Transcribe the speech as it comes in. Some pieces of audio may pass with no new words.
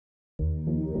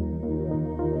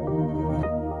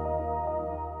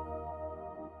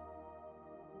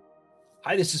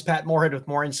Hi, this is Pat Moorhead with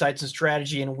More Insights and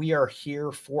Strategy, and we are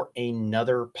here for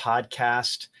another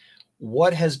podcast.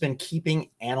 What has been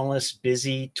keeping analysts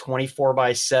busy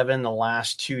 24/7 the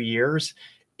last 2 years?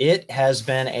 It has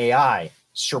been AI.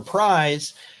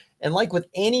 Surprise. And like with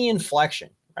any inflection,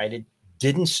 right? It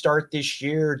didn't start this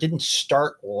year, didn't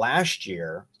start last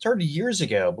year, it started years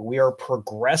ago, but we are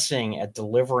progressing at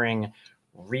delivering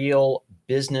real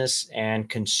business and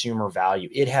consumer value.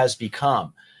 It has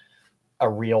become a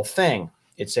real thing.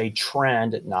 It's a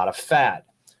trend, not a fad.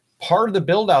 Part of the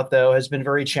build out, though, has been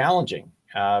very challenging.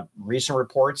 Recent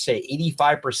reports say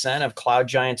 85% of cloud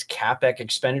giants' CapEx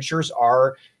expenditures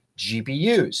are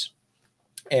GPUs.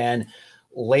 And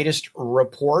latest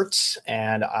reports,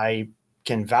 and I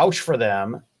can vouch for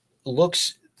them,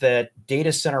 looks that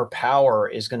data center power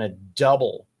is going to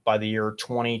double by the year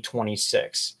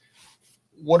 2026.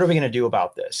 What are we going to do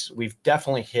about this? We've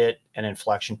definitely hit an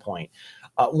inflection point.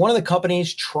 One of the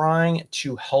companies trying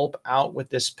to help out with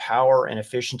this power and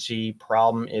efficiency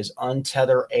problem is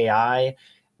Untether AI.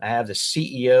 I have the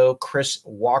CEO, Chris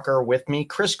Walker, with me.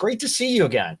 Chris, great to see you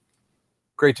again.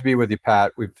 Great to be with you,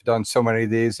 Pat. We've done so many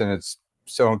of these, and it's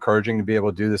so encouraging to be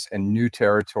able to do this in new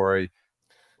territory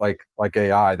like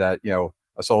AI that,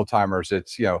 us old timers,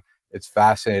 it's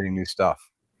fascinating new stuff.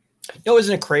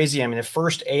 Isn't it crazy? I mean, the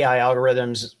first AI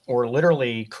algorithms were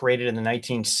literally created in the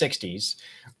 1960s.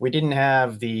 We didn't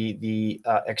have the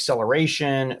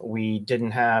acceleration. We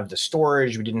didn't have the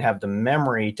storage. We didn't have the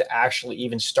memory to actually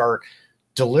even start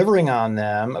delivering on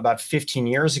them about 15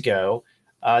 years ago.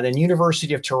 Then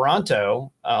University of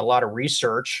Toronto, a lot of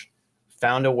research,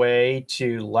 found a way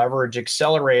to leverage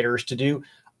accelerators to do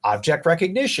object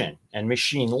recognition, and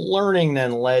machine learning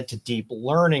then led to deep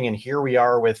learning. And here we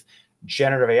are with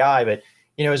generative AI. But,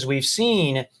 as we've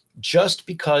seen, just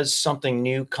because something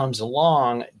new comes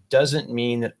along doesn't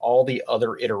mean that all the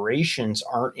other iterations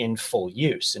aren't in full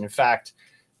use. And in fact,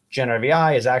 generative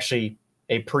AI is actually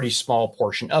a pretty small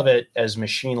portion of it as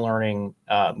machine learning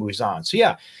moves on. So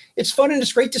yeah, it's fun and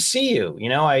it's great to see you.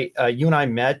 You and I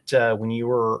met when you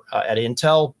were at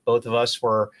Intel. Both of us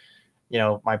were,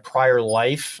 my prior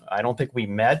life. I don't think we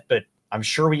met, but I'm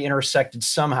sure we intersected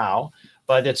somehow.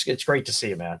 But it's great to see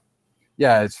you, man.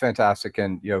 Yeah, it's fantastic.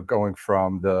 And, going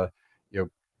from the,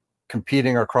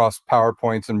 competing across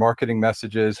PowerPoints and marketing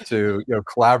messages to,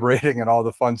 collaborating and all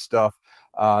the fun stuff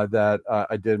that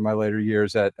I did in my later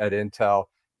years at Intel,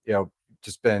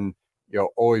 just been,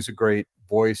 always a great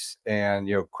voice and,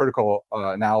 critical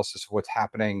analysis of what's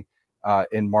happening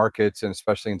in markets and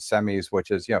especially in semis,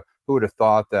 which is, who would have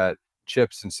thought that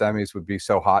chips and semis would be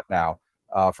so hot now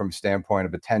from a standpoint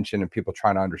of attention and people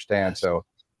trying to understand. So,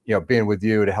 being with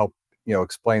you to help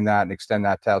explain that and extend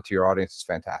that out to your audience is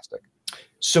fantastic.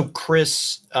 So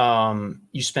Chris,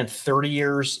 you spent 30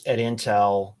 years at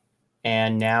Intel,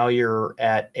 and now you're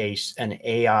at an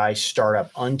AI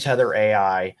startup, Untether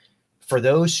AI. For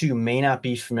those who may not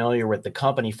be familiar with the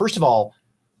company, first of all,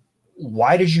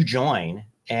 why did you join,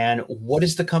 and what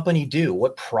does the company do?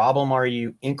 What problem are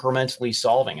you incrementally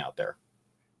solving out there?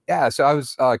 Yeah, so I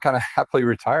was kind of happily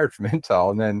retired from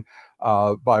Intel, and then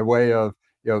by way of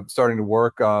starting to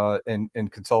work in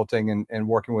consulting and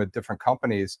working with different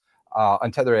companies,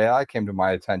 Untether AI came to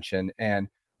my attention, and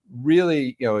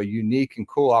really, a unique and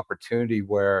cool opportunity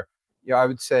where, I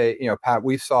would say, Pat,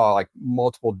 we saw like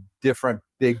multiple different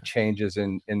big changes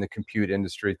in the compute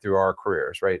industry through our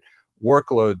careers, right?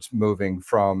 Workloads moving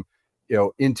from,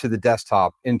 into the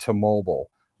desktop, into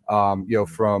mobile,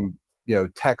 from,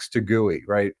 text to GUI,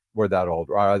 right? We're that old,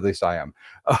 or at least I am.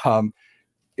 I'm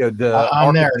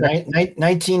there,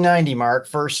 1990, Mark.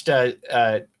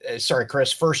 Sorry,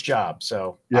 Chris, first job.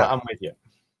 So yeah, I'm with you.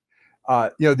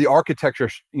 The architecture,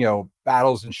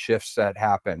 battles and shifts that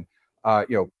happen.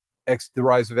 The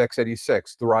rise of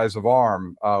x86, the rise of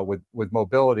ARM with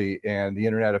mobility and the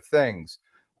Internet of Things.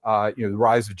 The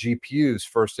rise of GPUs,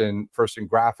 first in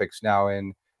graphics, now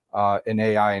in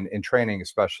AI and in training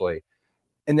especially.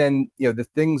 And then the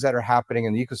things that are happening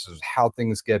in the ecosystem, how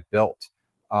things get built.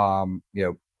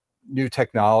 New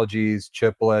technologies,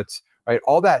 chiplets, right?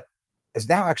 All that is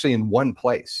now actually in one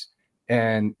place.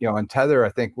 And, Untether, I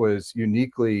think, was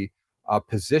uniquely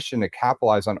positioned to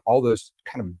capitalize on all those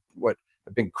kind of what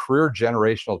have been career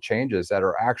generational changes that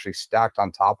are actually stacked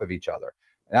on top of each other.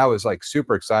 And that was like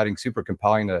super exciting, super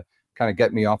compelling to kind of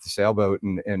get me off the sailboat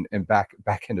and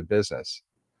back into business.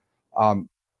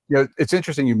 It's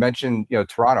interesting you mentioned,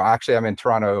 Toronto. Actually, I'm in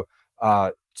Toronto,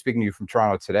 speaking to you from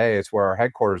Toronto today. It's where our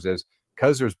headquarters is,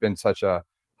 because there's been such a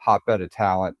hotbed of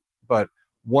talent. But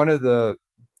one of the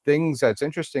things that's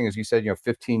interesting is, you said,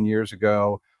 15 years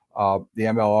ago, the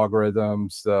ML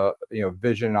algorithms, the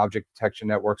vision and object detection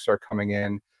networks start coming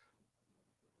in.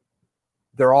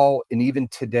 they're all, and even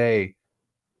today,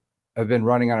 have been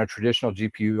running on a traditional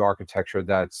GPU architecture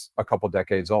that's a couple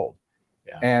decades old.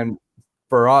 Yeah. And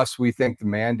for us, we think the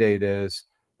mandate is,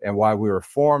 and why we were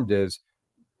formed is,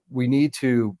 we need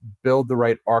to build the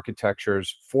right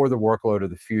architectures for the workload of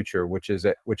the future, which is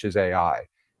AI.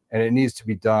 And it needs to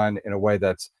be done in a way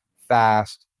that's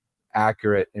fast,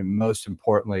 accurate, and most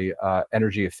importantly,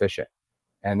 energy efficient.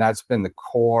 And that's been the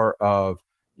core of,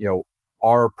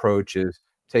 our approach is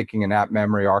taking an app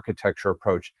memory architecture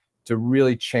approach to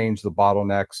really change the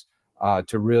bottlenecks,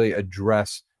 to really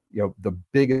address, the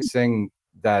biggest thing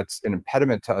that's an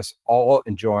impediment to us all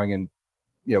enjoying and,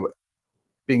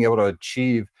 being able to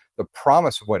achieve the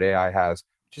promise of what AI has,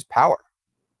 which is power.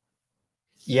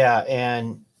 Yeah,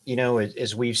 and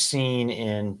as we've seen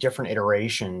in different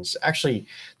iterations, actually,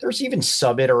 there's even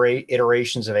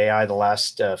iterations of AI the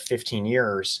last 15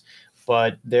 years.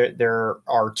 But there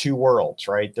are two worlds,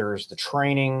 right? There's the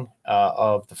training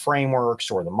of the frameworks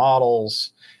or the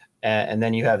models, and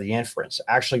then you have the inference,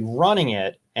 actually running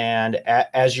it. And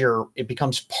it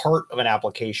becomes part of an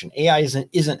application. AI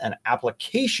isn't an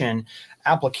application.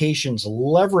 Applications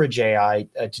leverage AI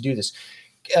to do this.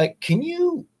 Can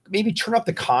you maybe turn up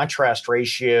the contrast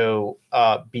ratio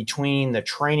between the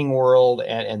training world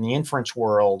and the inference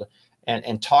world,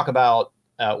 and talk about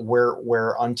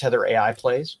where Untether AI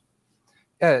plays?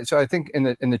 Yeah, so I think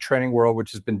in the training world,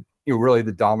 which has been really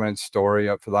the dominant story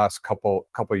for the last couple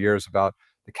of years about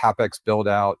the capex build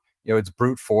out, it's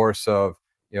brute force of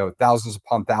thousands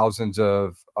upon thousands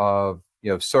of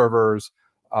servers,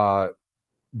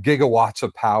 gigawatts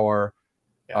of power,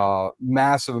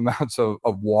 massive amounts of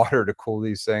water to cool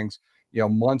these things,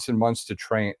 months and months to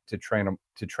train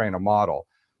a model.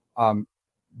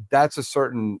 That's a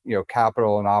certain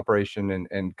capital and operation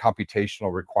and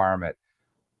computational requirement.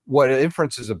 What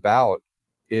inference is about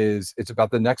is it's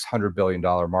about the next $100 billion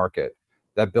market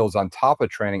that builds on top of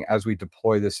training as we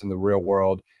deploy this in the real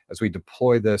world, as we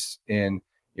deploy this in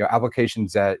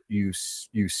applications that you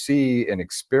see and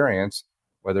experience,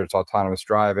 whether it's autonomous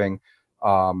driving,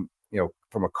 from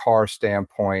a car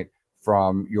standpoint,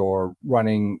 from your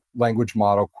running language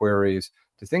model queries,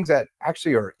 to things that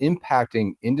actually are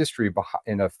impacting industry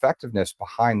and effectiveness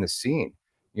behind the scene.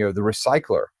 The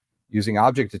recycler using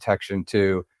object detection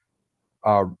to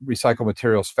recycle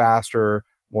materials faster,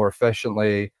 more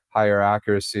efficiently, higher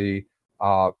accuracy.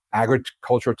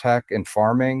 Agricultural tech and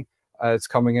farming, it's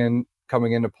coming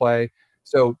into play.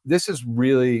 So this is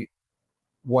really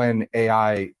when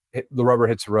AI, the rubber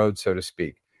hits the road, so to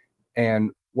speak.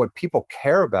 And what people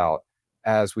care about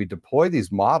as we deploy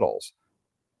these models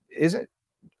isn't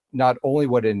not only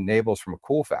what it enables from a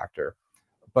cool factor,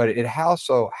 but it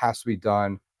also has to be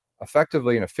done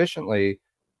effectively and efficiently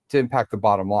to impact the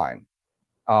bottom line,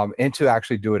 and to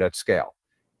actually do it at scale.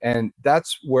 And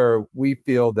that's where we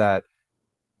feel that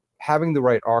having the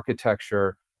right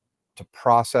architecture to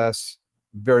process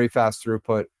very fast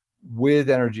throughput with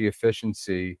energy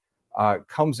efficiency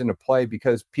comes into play,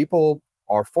 because people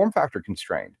are form factor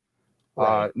constrained.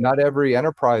 Right. Not every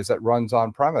enterprise that runs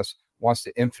on premise wants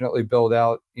to infinitely build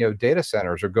out data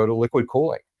centers or go to liquid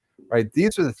cooling, right?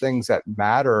 These are the things that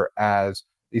matter as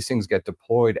these things get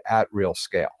deployed at real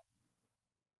scale.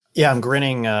 Yeah, I'm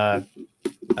grinning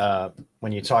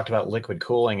when you talked about liquid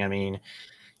cooling. I mean,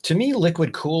 to me,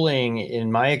 liquid cooling, in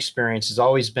my experience, has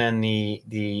always been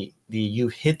the you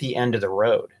hit the end of the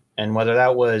road, and whether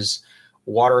that was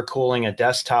water cooling a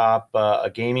desktop, a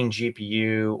gaming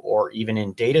GPU, or even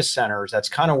in data centers, that's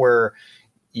kind of where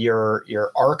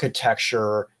your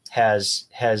architecture has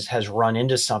run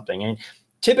into something. And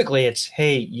typically, it's,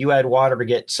 hey, you add water to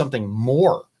get something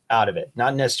more out of it,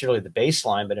 not necessarily the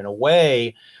baseline, but in a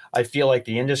way, I feel like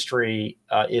the industry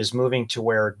is moving to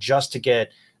where just to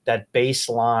get that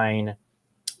baseline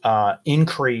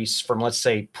increase from, let's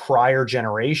say, prior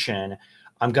generation,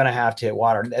 I'm going to have to hit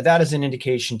water. That is an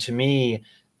indication to me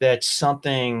that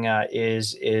something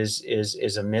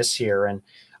is amiss here. And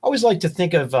I always like to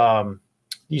think of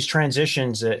these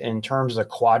transitions in terms of the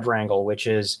quadrangle, which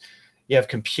is you have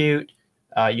compute,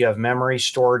 you have memory,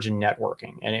 storage, and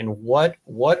networking. And what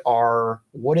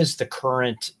is the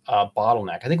current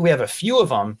bottleneck? I think we have a few of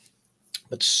them,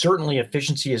 but certainly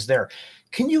efficiency is there.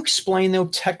 Can you explain, though,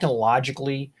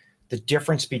 technologically, the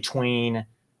difference between,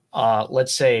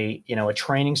 let's say, a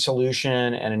training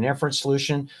solution and an inference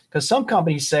solution? Because some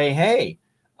companies say, hey,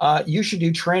 you should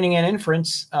do training and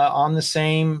inference on the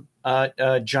same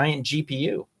giant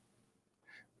GPU.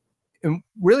 And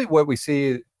really what we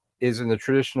see is in the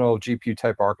traditional GPU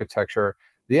type architecture,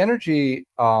 the energy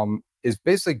is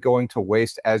basically going to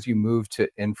waste as you move to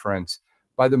inference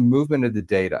by the movement of the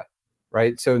data.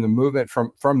 right? So in the movement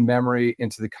from memory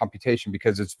into the computation,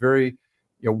 because it's very,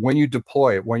 when you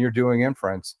deploy it, when you're doing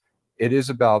inference, it is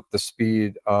about the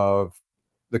speed of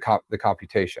the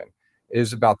computation. It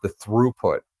is about the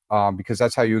throughput, because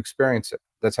that's how you experience it.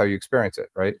 That's how you experience it,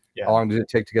 right? Yeah. How long did it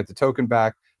take to get the token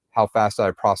back? How fast did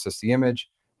I process the image?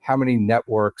 How many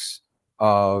networks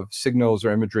of signals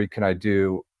or imagery can I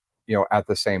do, at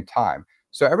the same time?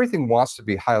 So everything wants to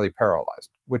be highly parallelized,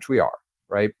 which we are,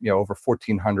 right? Over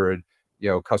 1,400,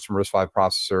 custom RISC-V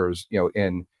processors,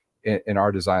 in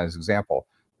our design as example.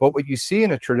 But what you see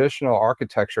in a traditional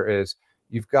architecture is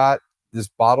you've got this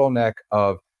bottleneck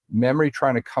of memory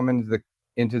trying to come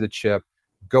into the chip,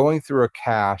 going through a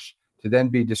cache to then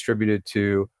be distributed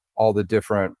to all the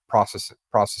different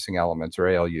processing elements, or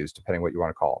ALUs, depending what you want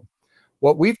to call them.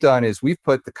 What we've done is we've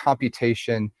put the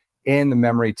computation and the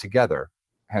memory together,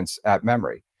 hence at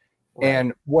memory. Right.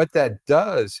 And what that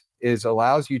does is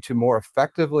allows you to more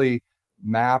effectively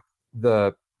map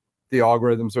the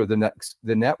algorithms or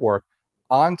the network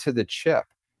onto the chip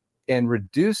and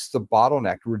reduce the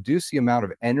bottleneck, reduce the amount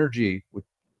of energy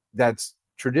that's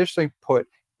traditionally put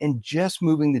in just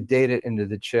moving the data into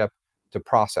the chip to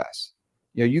process.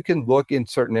 You can look in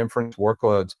certain inference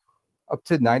workloads, up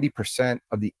to 90%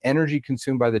 of the energy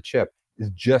consumed by the chip is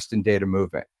just in data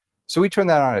movement. So we turn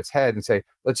that on its head and say,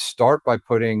 let's start by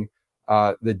putting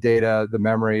the data, the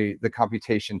memory, the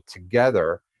computation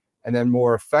together, and then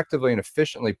more effectively and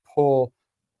efficiently pull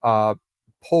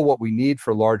what we need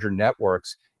for larger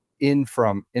networks in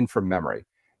from memory.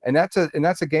 And that's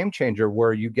a game changer,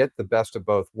 where you get the best of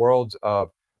both worlds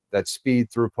of that speed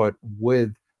throughput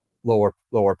with lower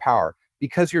power,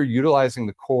 because you're utilizing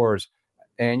the cores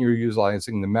and you're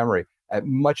utilizing the memory at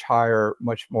much higher,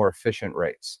 much more efficient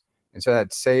rates. And so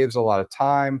that saves a lot of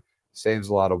time, saves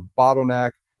a lot of bottleneck,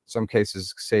 in some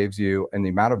cases saves you in the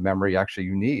amount of memory actually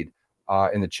you need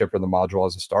in the chip or the module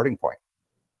as a starting point.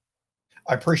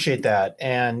 I appreciate that.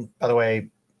 And by the way,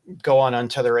 go on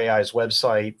Untether AI's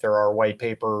website. There are white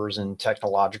papers and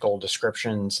technological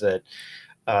descriptions that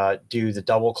do the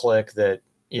double click that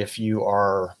if you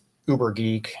are uber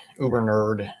geek, uber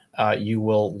nerd, you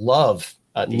will love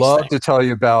these things. To tell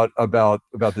you about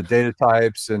the data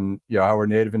types and how we're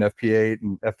native in FP8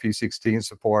 and FP16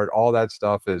 support. All that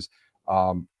stuff is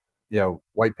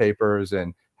white papers,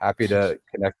 and happy to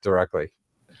connect directly.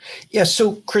 Yeah.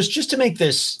 So, Chris, just to make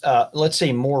this, let's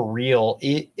say, more real,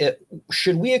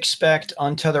 should we expect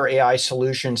Untether AI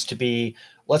solutions to be,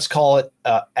 let's call it,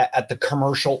 at the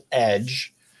commercial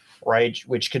edge, right?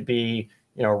 Which could be,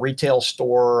 a retail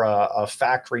store, a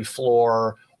factory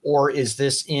floor, or is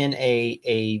this in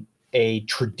a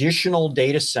traditional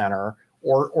data center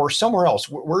or somewhere else?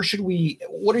 Where should we?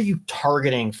 What are you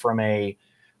targeting from a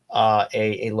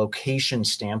location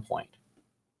standpoint?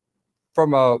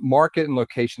 From a market and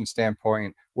location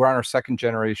standpoint, we're on our second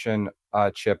generation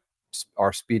chip,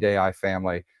 our Speed AI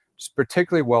family. It's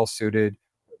particularly well suited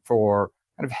for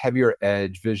kind of heavier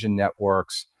edge vision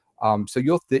networks. So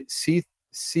you'll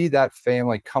see that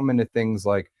family come into things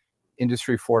like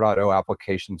Industry 4.0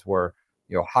 applications, where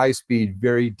high speed,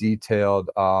 very detailed,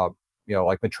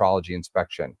 like metrology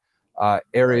inspection,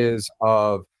 areas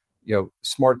of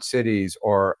smart cities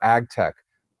or ag tech,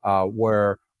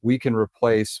 where we can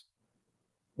replace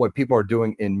what people are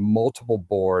doing in multiple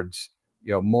boards,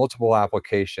 multiple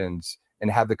applications,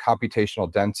 and have the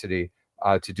computational density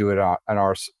to do it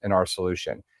in our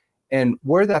solution. And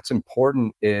where that's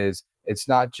important is it's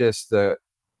not just the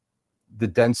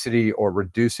density or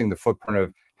reducing the footprint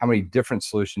of how many different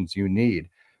solutions you need.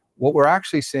 What we're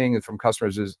actually seeing from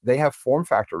customers is they have form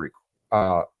factor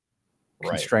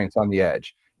constraints on the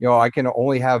edge. I can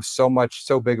only have so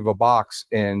big of a box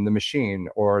in the machine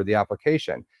or the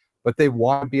application, but they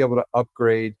want to be able to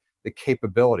upgrade the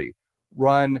capability,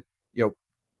 run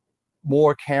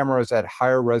more cameras at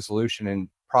higher resolution and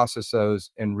process those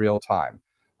in real time,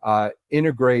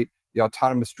 integrate the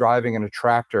autonomous driving in a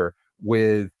tractor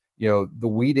with the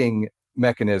weeding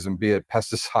mechanism, be it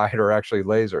pesticide or actually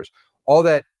lasers. All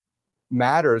that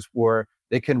matters where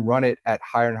they can run it at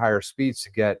higher and higher speeds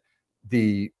to get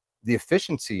the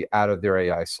efficiency out of their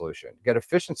AI solution, get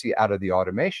efficiency out of the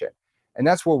automation. And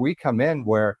that's where we come in,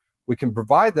 where we can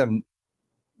provide them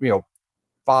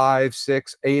 5,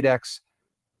 6, 8x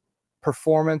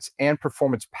performance and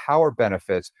performance power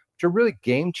benefits, which are really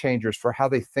game changers for how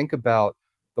they think about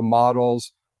the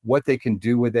models, what they can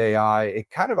do with AI. It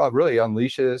kind of really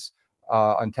unleashes,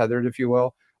 untethered, if you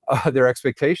will, their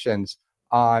expectations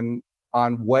on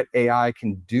what AI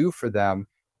can do for them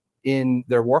in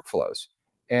their workflows.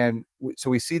 And so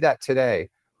we see that today.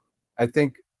 I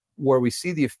think where we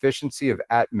see the efficiency of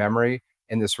at memory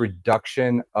and this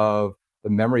reduction of the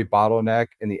memory bottleneck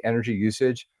and the energy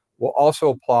usage will also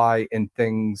apply in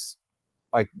things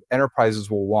like enterprises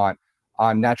will want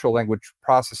on natural language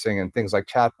processing and things like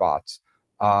chatbots,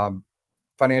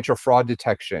 financial fraud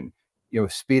detection,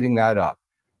 speeding that up.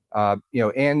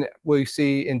 And we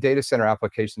see in data center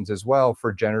applications as well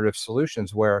for generative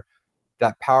solutions where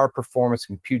that power performance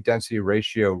compute density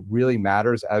ratio really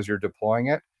matters as you're deploying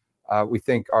it. We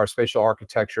think our spatial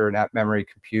architecture and app memory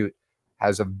compute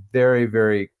has a very,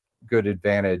 very good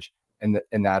advantage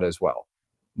in that as well.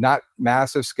 Not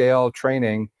massive scale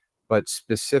training, but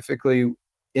specifically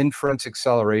inference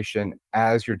acceleration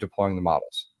as you're deploying the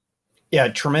models. Yeah,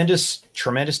 tremendous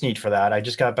need for that. I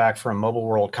just got back from Mobile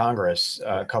World Congress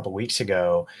a couple of weeks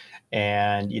ago,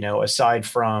 and aside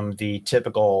from the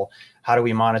typical how do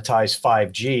we monetize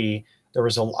 5G,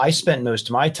 I spent most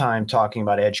of my time talking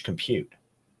about edge compute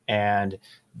and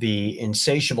the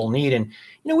insatiable need. And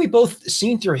we both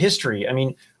seen through history. I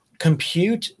mean,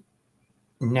 compute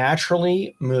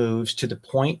naturally moves to the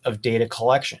point of data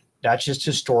collection. That's just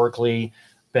historically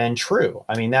been true.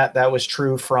 I mean, that was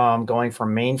true from going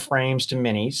from mainframes to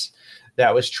minis.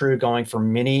 That was true going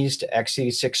from minis to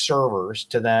x86 servers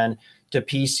to then to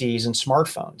PCs and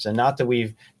smartphones. And not that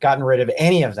we've gotten rid of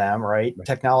any of them, right?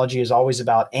 Technology is always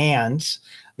about ands.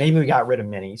 Maybe we got rid of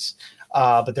minis,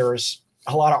 but there's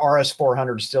a lot of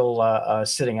RS400 still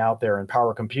sitting out there in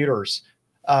power computers.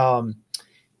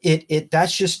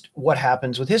 That's just what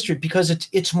happens with history because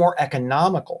it's more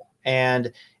economical.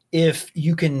 And if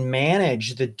you can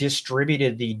manage the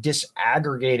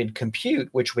disaggregated compute,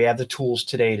 which we have the tools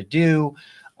today to do,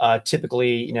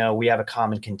 typically, we have a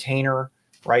common container,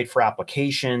 right, for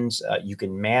applications. You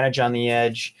can manage on the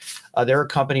edge. There are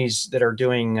companies that are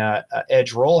doing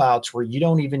edge rollouts where you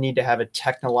don't even need to have a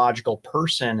technological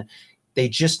person. They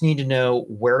just need to know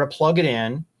where to plug it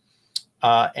in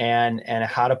and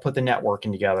how to put the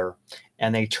networking together,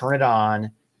 and they turn it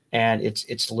on. And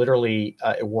it's literally,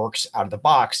 it works out of the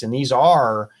box. And these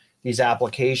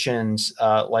applications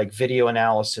like video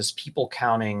analysis, people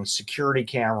counting, security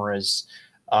cameras,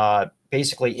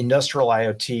 basically industrial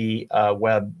IoT,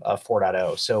 Web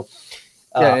 4.0. So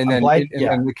and then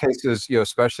in the cases,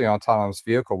 especially on autonomous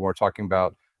vehicle, when we're talking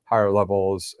about higher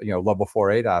levels, level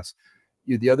 4 ADAS,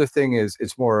 the other thing is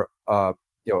it's more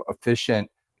efficient,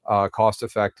 cost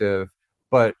effective.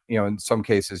 But in some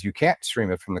cases, you can't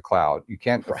stream it from the cloud. You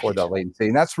can't afford that latency,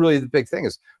 and that's really the big thing.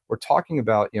 Is we're talking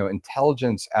about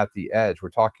intelligence at the edge. We're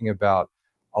talking about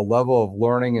a level of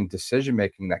learning and decision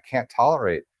making that can't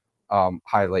tolerate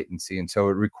high latency, and so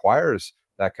it requires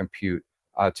that compute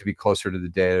to be closer to the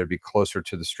data, to be closer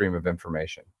to the stream of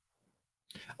information.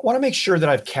 I want to make sure that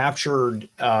I've captured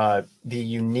the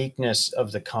uniqueness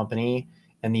of the company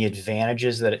and the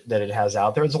advantages that it has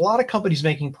out there. There's a lot of companies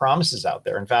making promises out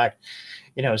there. In fact,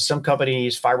 some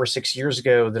companies 5 or 6 years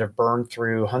ago that have burned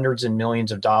through hundreds and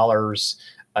millions of dollars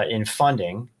in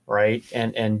funding, right?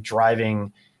 And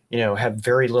driving, have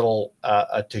very little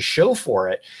to show for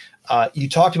it. You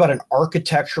talked about an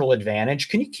architectural advantage.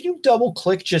 Can you double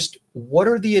click just what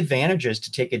are the advantages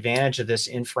to take advantage of this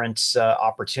inference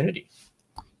opportunity?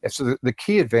 Yeah, so the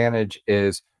key advantage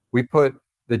is we put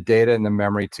the data and the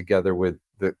memory together with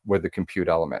the compute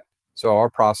element. So our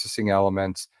processing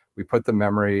elements, we put the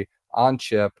memory on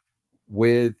chip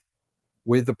with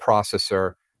the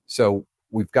processor. So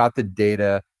we've got the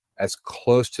data as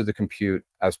close to the compute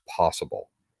as possible.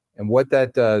 And what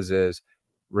that does is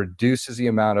reduces the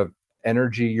amount of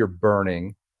energy you're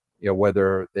burning,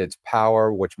 whether it's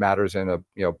power, which matters in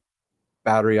a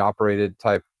battery operated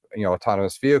type,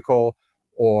 autonomous vehicle,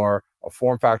 or a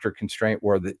form factor constraint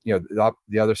where the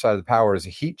other side of the power is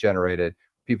heat generated.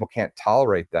 People can't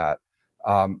tolerate that.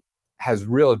 Has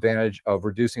real advantage of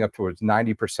reducing up towards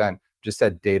 90% just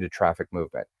that data traffic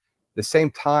movement. At the same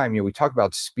time, we talk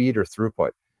about speed or throughput.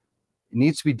 It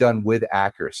needs to be done with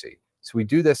accuracy. So we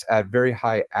do this at very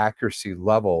high accuracy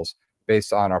levels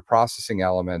based on our processing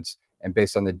elements and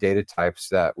based on the data types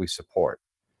that we support.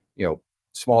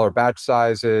 Smaller batch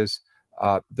sizes,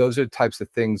 those are the types of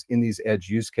things in these edge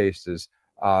use cases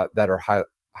that are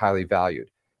highly valued.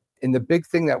 And the big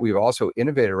thing that we've also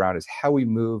innovated around is how we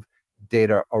move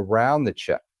data around the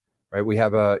chip, right? We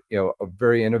have a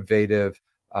very innovative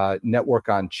network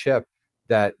on chip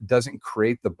that doesn't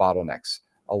create the bottlenecks,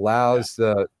 allows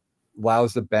the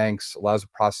banks, allows the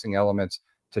processing elements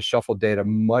to shuffle data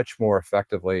much more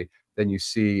effectively than you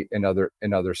see in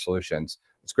other solutions.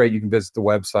 It's great. You can visit the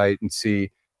website and see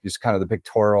just kind of the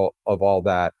pictorial of all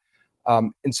that.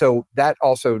 And so that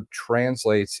also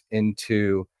translates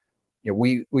into,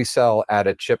 we sell at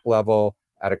a chip level,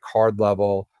 at a card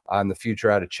level, in the future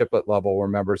at a chiplet level. We're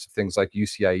members of things like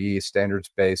UCIe,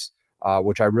 standards-based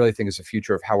which I really think is the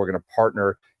future of how we're going to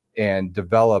partner and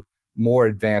develop more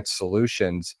advanced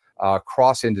solutions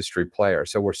cross industry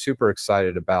players. So we're super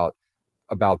excited about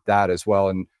that as well.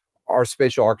 And our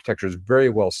spatial architecture is very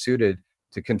well suited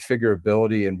to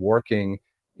configurability and working.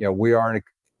 We are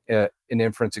an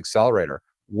inference accelerator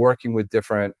working with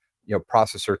different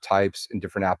processor types and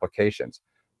different applications.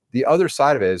 The other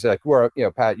side of it is like we're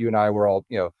Pat, you and I, we're all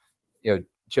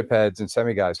chip heads and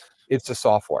semi guys. It's the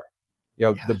software.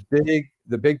 Yeah.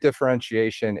 The big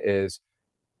differentiation is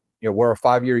we're a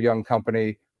 5-year young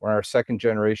company. We're in our second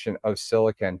generation of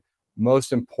silicon.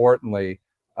 Most importantly,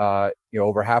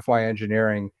 over half my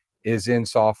engineering is in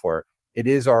software. It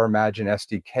is our Imagine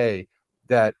SDK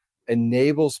that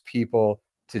enables people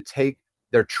to take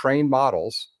their trained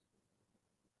models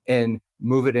and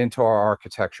move it into our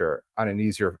architecture on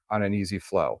an easy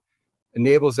flow.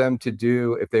 Enables them to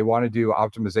do, if they want to do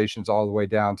optimizations all the way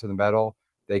down to the metal,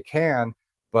 they can.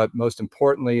 But most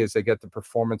importantly is they get the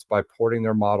performance by porting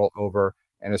their model over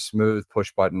and a smooth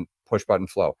push button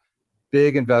flow.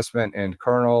 Big investment in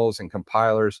kernels and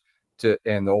compilers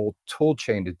and the old tool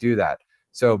chain to do that.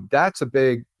 So that's a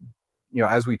big,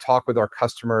 as we talk with our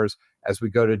customers, as we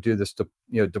go to do this,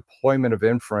 deployment of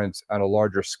inference on a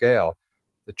larger scale,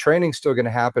 the training's still going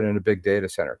to happen in a big data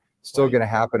center. Still going to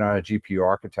happen on a GPU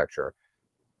architecture.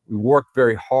 We work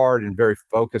very hard and very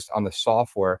focused on the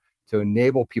software to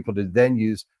enable people to then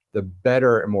use the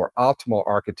better and more optimal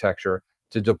architecture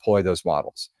to deploy those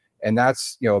models. And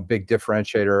that's a big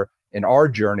differentiator in our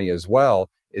journey as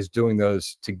well, is doing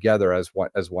those together as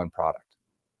one product.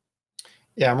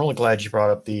 Yeah, I'm really glad you brought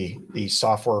up the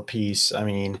software piece. I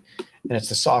mean, and it's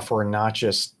the software not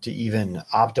just to even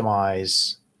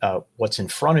optimize what's in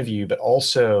front of you, but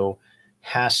also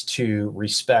has to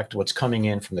respect what's coming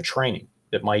in from the training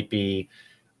that might be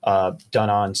done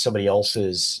on somebody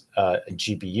else's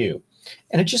GPU.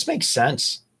 And it just makes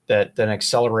sense that an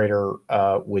accelerator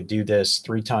would do this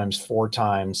 3 times, 4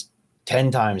 times,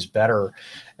 10 times better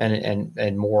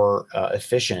and more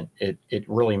efficient. It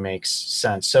really makes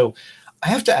sense. So I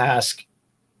have to ask,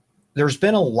 there's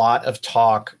been a lot of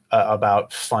talk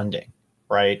about funding,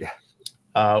 right?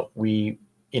 Yeah.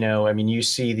 You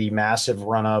see the massive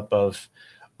run up of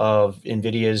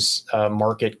NVIDIA's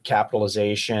market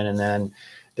capitalization, and then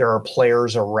there are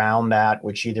players around that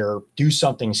which either do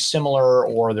something similar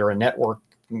or they're a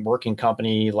working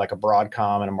company like a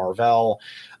Broadcom and a Marvell.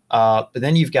 But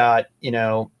then you've got,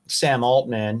 Sam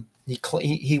Altman.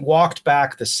 He walked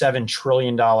back the $7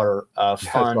 trillion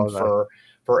fund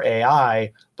for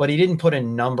AI, but he didn't put a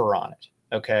number on it.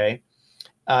 Okay.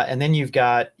 And then you've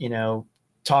got,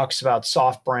 talks about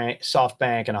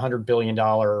SoftBank and $100 billion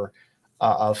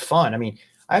of fund. I mean,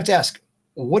 I have to ask,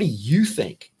 what do you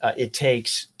think it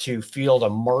takes to field a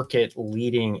market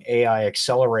leading AI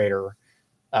accelerator?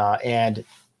 And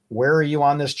where are you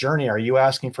on this journey? Are you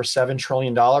asking for $7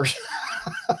 trillion? I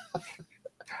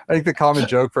think the common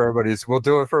joke for everybody is we'll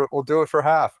do it for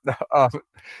half.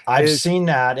 I've seen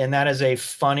that, and that is a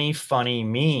funny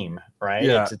meme, right?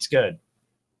 Yeah. It's good.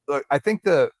 Look, I think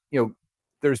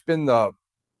there's been the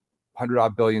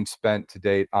 $100 billion spent to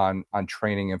date on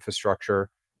training infrastructure.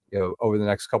 Over the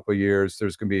next couple of years,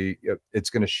 there's going to be it's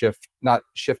going to not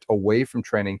shift away from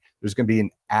training. There's going to be an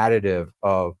additive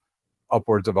of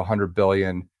upwards of $100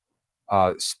 billion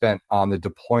spent on the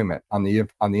deployment on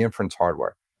the inference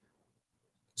hardware.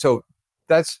 So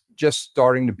that's just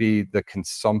starting to be the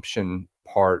consumption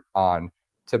part on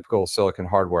typical silicon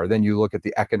hardware. Then you look at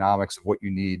the economics of what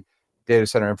you need, data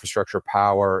center infrastructure,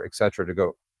 power, et cetera, to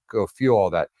go fuel all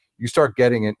that. You start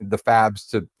getting in the fabs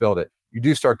to build it. You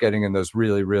do start getting in those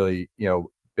really, really,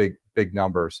 big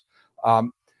numbers.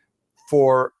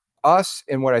 For us,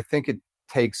 and what I think it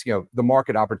takes, the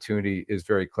market opportunity is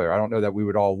very clear. I don't know that we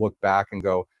would all look back and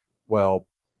go, well,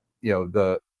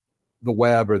 the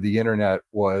web or the internet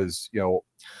wasn't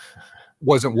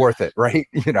worth it, right?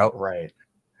 Right.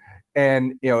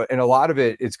 And and a lot of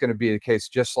it's going to be the case,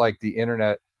 just like the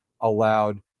internet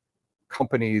allowed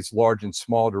companies large and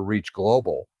small to reach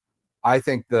global. I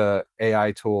think the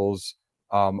AI tools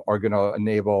are going to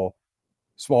enable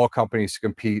small companies to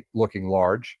compete looking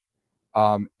large,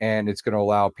 and it's going to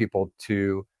allow people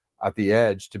to, at the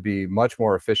edge, to be much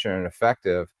more efficient and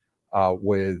effective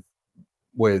with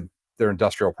their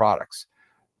industrial products.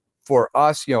 For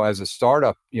us, as a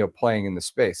startup, playing in the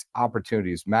space,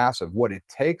 opportunity is massive. What it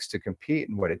takes to compete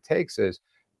and what it takes is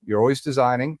you're always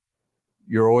designing,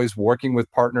 you're always working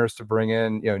with partners to bring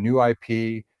in, new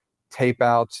IP, tape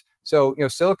outs. So,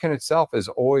 silicon itself is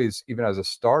always, even as a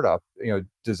startup,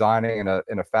 designing in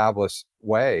a fabless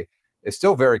way, is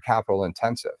still very capital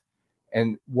intensive.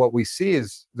 And what we see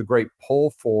is the great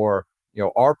pull for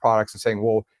our products and saying,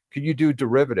 well, could you do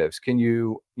derivatives? Can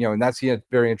you, and that's the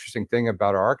very interesting thing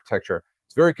about our architecture.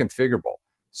 It's very configurable.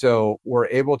 So we're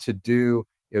able to do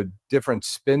different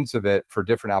spins of it for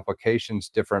different applications,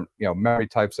 different memory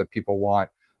types that people want.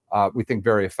 We think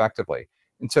very effectively.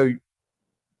 And so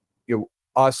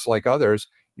us, like others,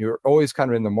 you're always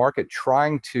kind of in the market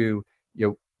trying to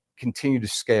continue to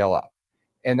scale up.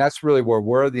 And that's really where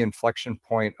we're the inflection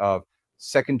point of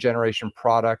second generation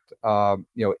product,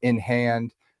 in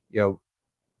hand,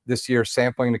 this year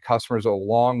sampling to customers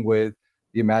along with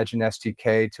the Imagine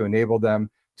SDK to enable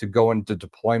them to go into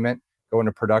deployment, go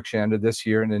into production end of this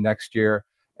year and the next year.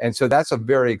 And so that's a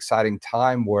very exciting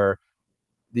time where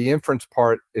the inference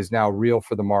part is now real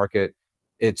for the market.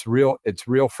 It's real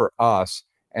for us.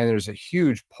 And there's a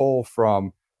huge pull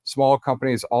from small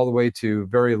companies all the way to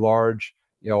very large,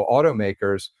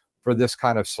 automakers for this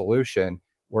kind of solution.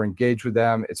 We're engaged with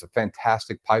them. It's a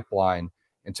fantastic pipeline.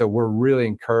 And so we're really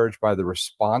encouraged by the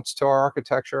response to our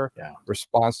architecture,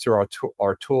 response to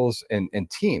our tools and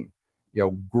team.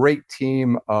 Great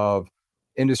team of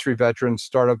industry veterans,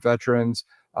 startup veterans,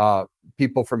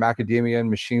 people from academia and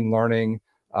machine learning,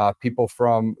 people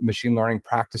from machine learning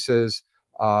practices,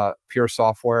 pure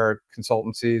software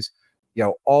consultancies.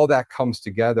 All that comes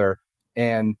together,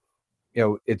 and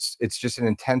it's just an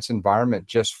intense environment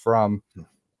just from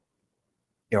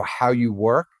how you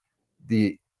work.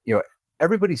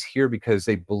 Everybody's here because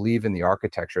they believe in the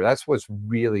architecture. That's what's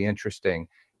really interesting.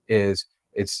 Is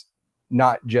it's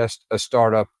not just a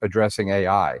startup addressing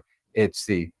AI. It's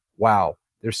wow,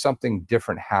 there's something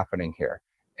different happening here.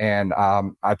 And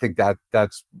I think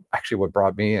that's actually what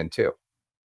brought me in too.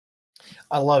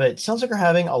 I love it. Sounds like you're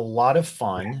having a lot of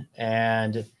fun.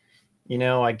 And,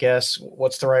 I guess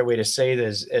what's the right way to say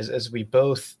this, as we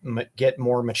both get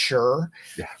more mature,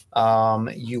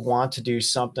 you want to do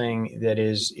something that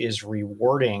is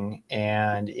rewarding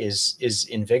and is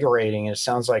invigorating. And it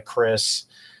sounds like, Chris,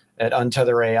 at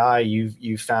Untether AI,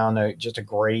 you found just a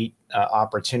great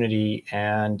opportunity,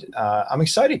 and I'm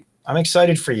excited. I'm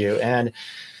excited for you. And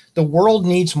the world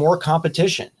needs more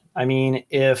competition. I mean,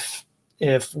 if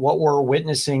what we're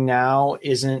witnessing now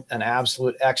isn't an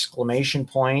absolute exclamation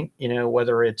point,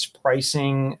 whether it's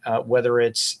pricing, whether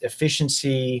it's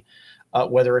efficiency,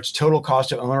 whether it's total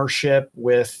cost of ownership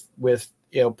with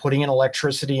putting in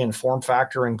electricity and form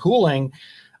factor and cooling,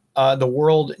 the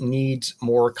world needs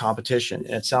more competition.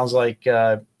 And it sounds like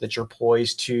that you're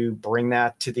poised to bring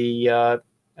that to the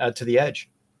edge.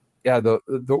 Yeah,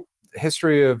 the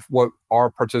history of what our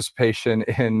participation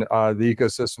in the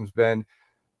ecosystem has been.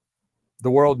 The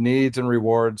world needs and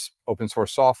rewards open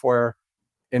source software,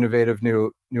 innovative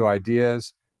new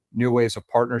ideas, new ways of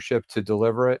partnership to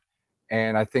deliver it.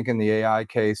 And I think in the AI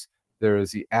case, there is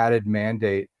the added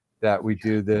mandate that we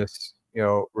do this,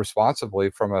 responsibly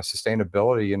from a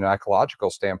sustainability and ecological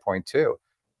standpoint too,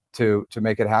 to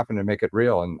make it happen and make it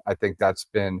real. And I think that's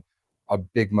been a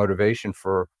big motivation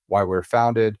for why we're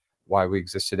founded, why we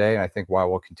exist today, and I think why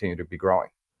we'll continue to be growing.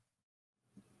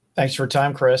 Thanks for your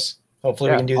time, Chris.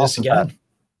 Hopefully we can do this again. Pat.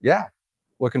 Yeah.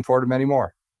 Looking forward to many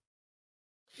more.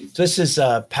 This is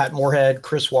Pat Moorhead,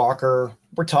 Chris Walker.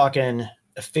 We're talking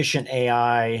efficient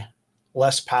AI,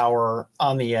 less power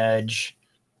on the edge.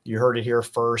 You heard it here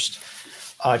first.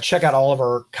 Check out all of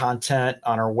our content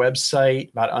on our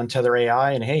website about Untether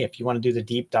AI. And hey, if you want to do the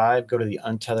deep dive, go to the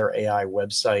Untether AI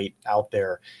website out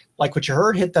there. Like what you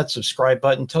heard, hit that subscribe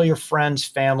button. Tell your friends,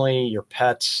 family, your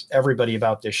pets, everybody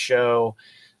about this show.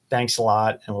 Thanks a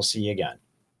lot, and we'll see you again.